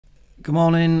Good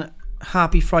morning,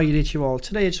 happy Friday to you all.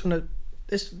 Today I just want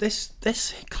to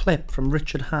this clip from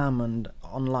Richard Hammond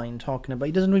online talking about.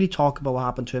 He doesn't really talk about what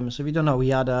happened to him. So if you don't know, he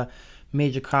had a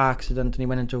major car accident and he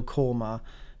went into a coma.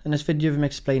 And this video of him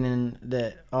explaining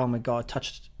that, oh my God,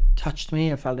 touched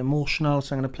me. I felt emotional,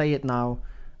 so I'm going to play it now.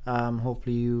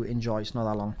 Hopefully you enjoy. It's not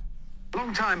that long. A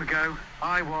long time ago,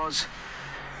 I was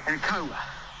in a coma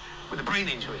with a brain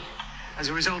injury as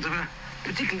a result of a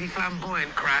particularly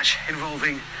flamboyant crash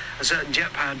involving a certain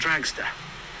jet-powered dragster.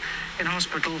 In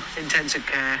hospital, intensive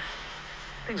care.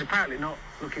 Things apparently not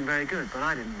looking very good, but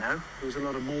I didn't know. There was a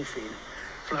lot of morphine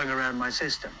flowing around my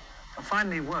system. I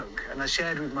finally woke and I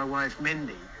shared with my wife,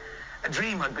 Mindy, a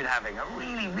dream I'd been having, a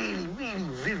really, really, really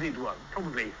vivid one,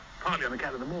 probably partly on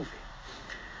account of the morphine.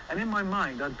 And in my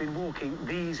mind, I'd been walking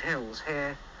these hills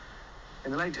here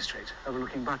in the Lake District,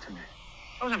 overlooking Buttermere.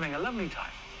 I was having a lovely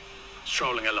time,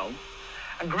 strolling along.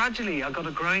 And gradually, I got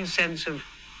a growing sense of,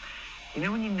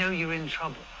 when you know you're in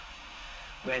trouble,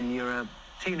 when you're a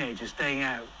teenager staying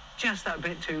out just that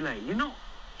bit too late. You're not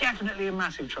definitely in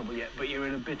massive trouble yet, but you're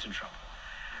in a bit of trouble.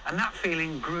 And that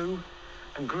feeling grew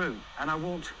and grew. And I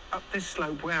walked up this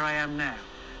slope where I am now,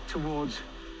 towards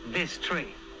this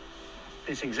tree,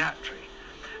 this exact tree.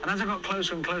 And as I got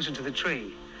closer and closer to the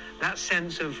tree, that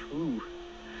sense of,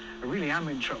 I really am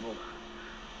in trouble.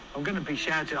 I'm going to be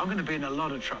shouted, I'm going to be in a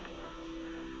lot of trouble.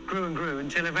 Grew and grew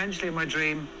until eventually in my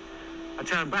dream, I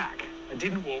turned back. I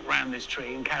didn't walk round this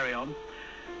tree and carry on,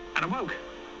 and I woke.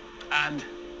 And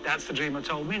that's the dream I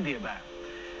told Mindy about.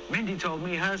 Mindy told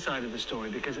me her side of the story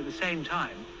because at the same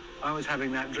time I was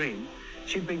having that dream,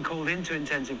 she'd been called into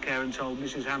intensive care and told,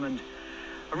 Mrs. Hammond,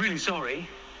 I'm really sorry,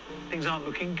 things aren't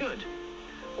looking good.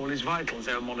 All his vitals,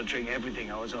 they were monitoring everything.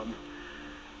 I was on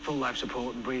full life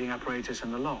support and breathing apparatus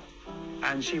and the lot.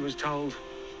 And she was told,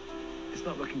 it's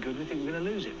not looking good, we think we're going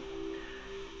to lose him.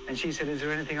 And she said, is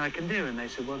there anything I can do? And they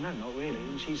said, well, no, not really.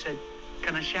 And she said,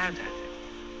 can I shout at him?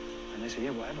 And they said, yeah,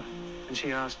 whatever. And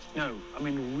she asked, no, I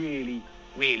mean really,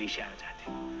 really shout at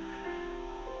him.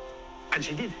 And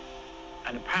she did.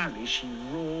 And apparently she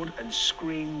roared and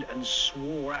screamed and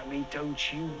swore at me,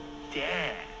 don't you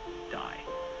dare die.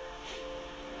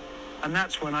 And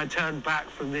that's when I turned back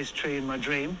from this tree in my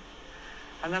dream.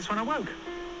 And that's when I woke.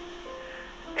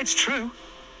 It's true.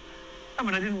 I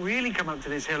mean, I didn't really come up to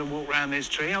this hill and walk around this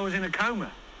tree. I was in a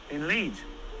coma in Leeds.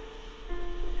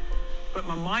 But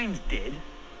my mind did.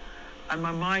 And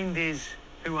my mind is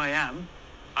who I am.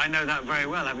 I know that very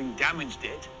well, having damaged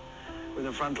it with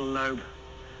a frontal lobe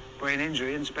brain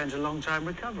injury and spent a long time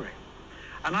recovering.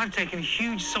 And I've taken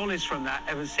huge solace from that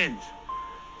ever since.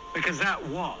 Because that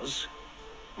was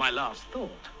my last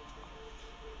thought.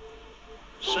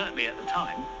 Certainly at the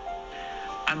time.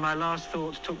 And my last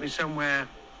thoughts took me somewhere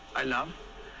I love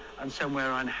and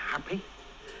somewhere I'm happy.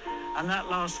 And that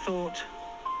last thought,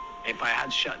 if I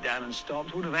had shut down and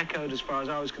stopped, would have echoed as far as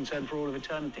I was concerned for all of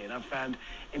eternity. And I've found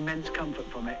immense comfort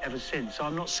from it ever since. So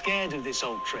I'm not scared of this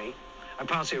old tree. I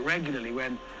pass it regularly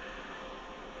when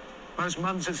most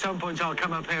months at some point I'll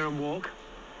come up here and walk.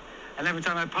 And every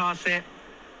time I pass it,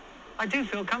 I do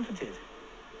feel comforted.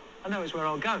 I know it's where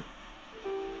I'll go.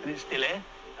 And it's still here,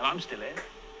 and I'm still here.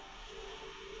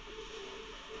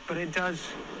 But it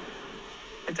does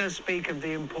speak of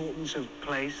the importance of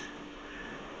place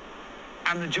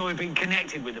and the joy of being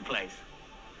connected with the place.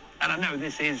 And I know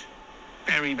this is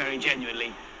very, very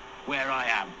genuinely where I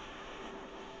am.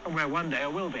 And where one day I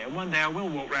will be. And one day I will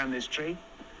walk round this tree.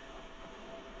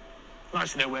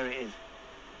 Nice to know where it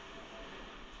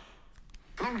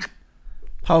is.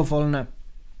 Powerful, isn't it?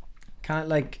 Kind of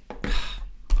like,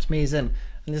 it's amazing.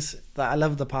 And I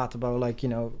love the part about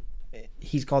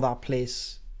he's got that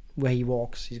place where he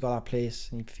walks. He's got that place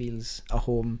and he feels at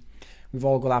home. We've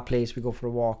all got that place. We go for a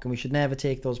walk, and we should never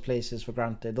take those places for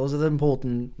granted. Those are the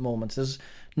important moments. There's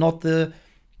not the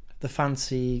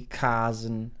fancy cars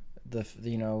and the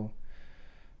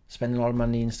spending a lot of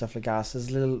money and stuff like that.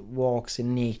 There's little walks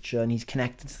in nature, and he's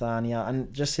connected to that.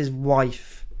 And just his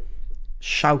wife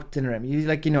shouting at him.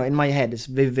 In my head, it's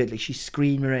vividly. She's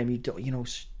screaming at him.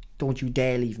 Don't you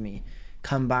dare leave me.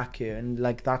 Come back here. And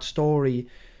that story,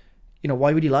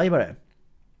 why would he lie about it?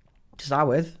 To start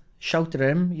with, shout at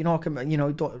him. It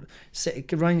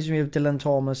reminds me of Dylan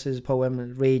Thomas's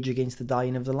poem, Rage Against the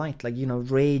Dying of the Light.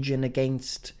 Raging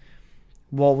against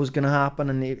what was going to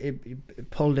happen, and it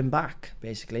pulled him back,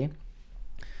 basically.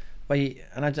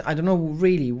 And I don't know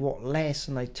really what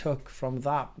lesson I took from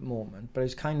that moment, but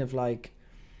it's kind of like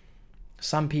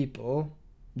some people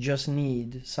just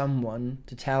need someone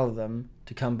to tell them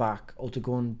to come back or to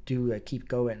go and do it, keep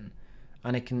going,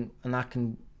 and that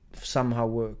can somehow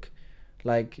work.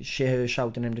 Her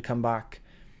shouting him to come back,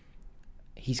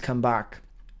 he's come back.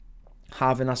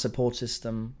 Having that support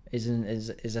system is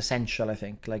essential, I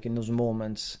think. Like in those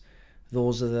moments,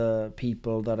 those are the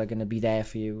people that are going to be there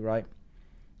for you, right?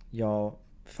 Your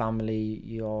family,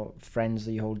 your friends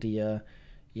that you hold dear.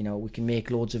 You know, we can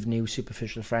make loads of new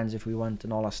superficial friends if we want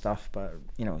and all that stuff, but,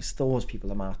 you know, it's those people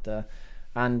that matter.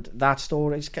 And that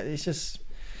story, it's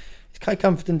quite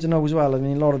comforting to know as well. I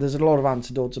mean, there's a lot of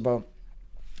anecdotes about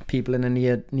people in a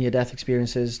near-death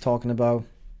experiences talking about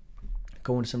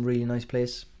going to some really nice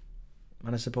place.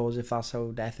 And I suppose if that's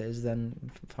how death is,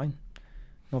 then fine,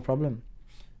 no problem.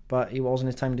 But it wasn't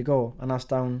his time to go, and that's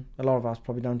down, a lot of that's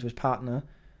probably down to his partner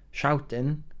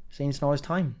shouting, saying it's not his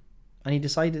time. And he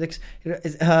decided,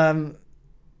 I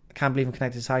can't believe I'm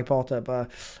connected to Harry Potter,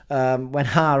 but when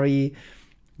Harry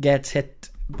gets hit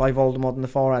by Voldemort in the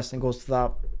forest and goes to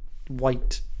that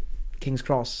white King's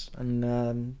Cross,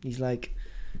 and he's like,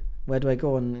 where do I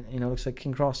go? And, you know, it looks like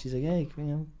King's Cross. He's like, yeah, you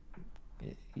know,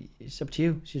 it's up to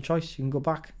you. It's your choice. You can go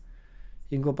back.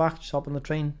 Just hop on the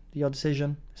train. Your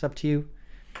decision. It's up to you.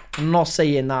 I'm not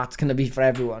saying that's going to be for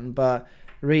everyone, but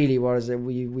really, what is it?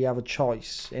 We have a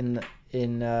choice in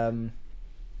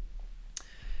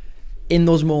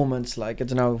those moments. Like, I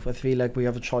don't know, I feel like we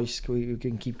have a choice. We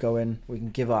can keep going. We can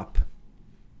give up.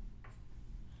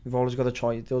 We've always got a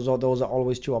choice. Those are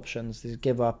always two options. There's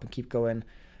give up and keep going.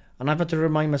 And I've had to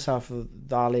remind myself of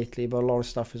that lately about a lot of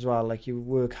stuff as well. Like, you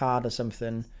work hard at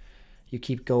something, you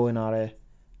keep going at it,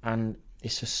 and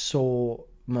it's just so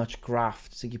much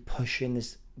graft. It's like you're pushing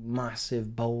this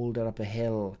massive boulder up a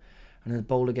hill, and the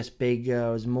boulder gets bigger,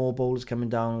 there's more boulders coming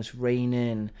down, it's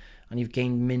raining, and you've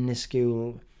gained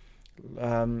minuscule,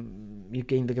 you've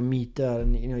gained like a meter,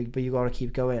 and you know, but you got to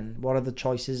keep going. What are the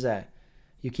choices there?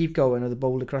 You keep going or the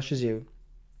boulder crushes you.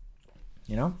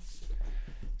 You know,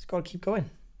 it's got to keep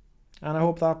going. And I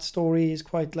hope that story is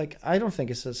quite, like, I don't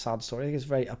think it's a sad story. I think it's a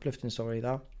very uplifting story,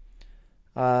 that.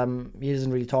 He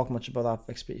doesn't really talk much about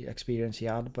that experience he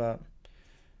had, but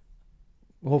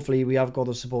hopefully we have got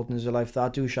the support in his life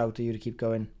that do shout to you to keep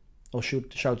going, or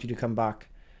shout you to come back.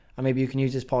 And maybe you can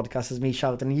use this podcast as me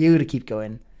shouting you to keep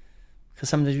going, because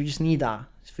sometimes you just need that.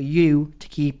 It's for you to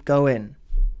keep going.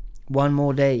 One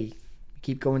more day.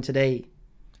 Keep going today.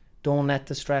 Don't let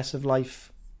the stress of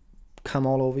life come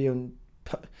all over you and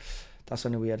that's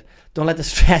only weird. Don't let the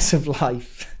stress of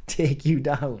life take you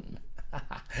down.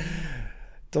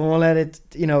 Don't let it,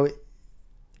 you know,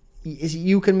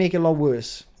 you can make it a lot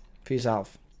worse for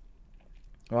yourself,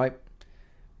 right?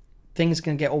 Things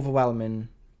can get overwhelming,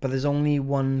 but there's only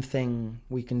one thing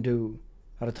we can do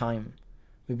at a time.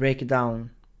 We break it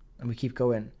down and we keep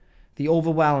going. The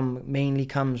overwhelm mainly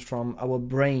comes from our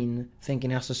brain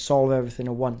thinking it has to solve everything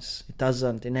at once. It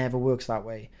doesn't. It never works that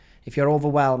way. If you're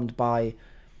overwhelmed by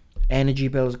energy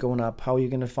bills going up, how are you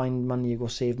going to find money? You go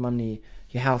save money,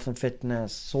 your health and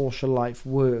fitness, social life,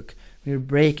 work. You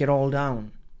break it all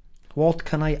down. What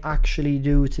can I actually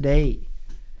do today?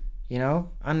 You know,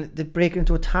 and they break it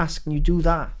into a task, and you do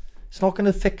that. It's not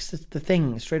going to fix the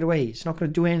thing straight away. It's not going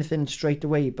to do anything straight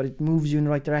away, but it moves you in the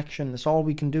right direction. That's all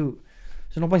we can do.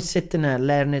 There's no point sitting there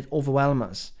letting it overwhelm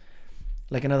us.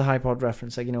 Like another Harry Potter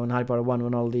reference, like, you know, in Harry Potter 1,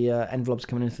 when all the envelopes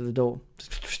coming in through the door.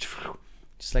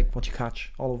 Just like what you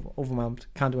catch, all overwhelmed,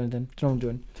 can't do anything, don't know what I'm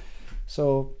doing.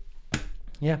 So,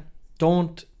 yeah,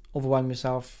 don't overwhelm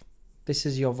yourself. This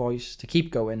is your voice to keep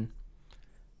going.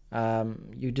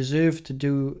 You deserve to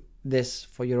do this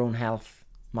for your own health,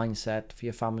 mindset, for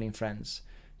your family and friends.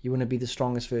 You want to be the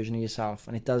strongest version of yourself,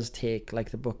 and it does take,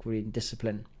 like the book we're reading,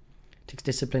 discipline. It takes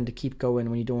discipline to keep going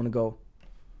when you don't want to go.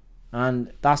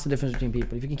 And that's the difference between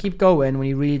people. If you can keep going when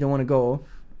you really don't want to go,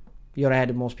 you're ahead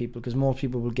of most people, because most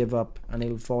people will give up and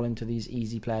they'll fall into these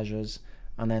easy pleasures,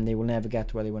 and then they will never get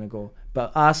to where they want to go.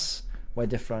 But us, we're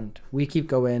different. We keep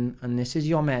going, and this is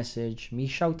your message, me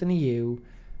shouting at you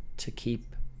to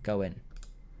keep going.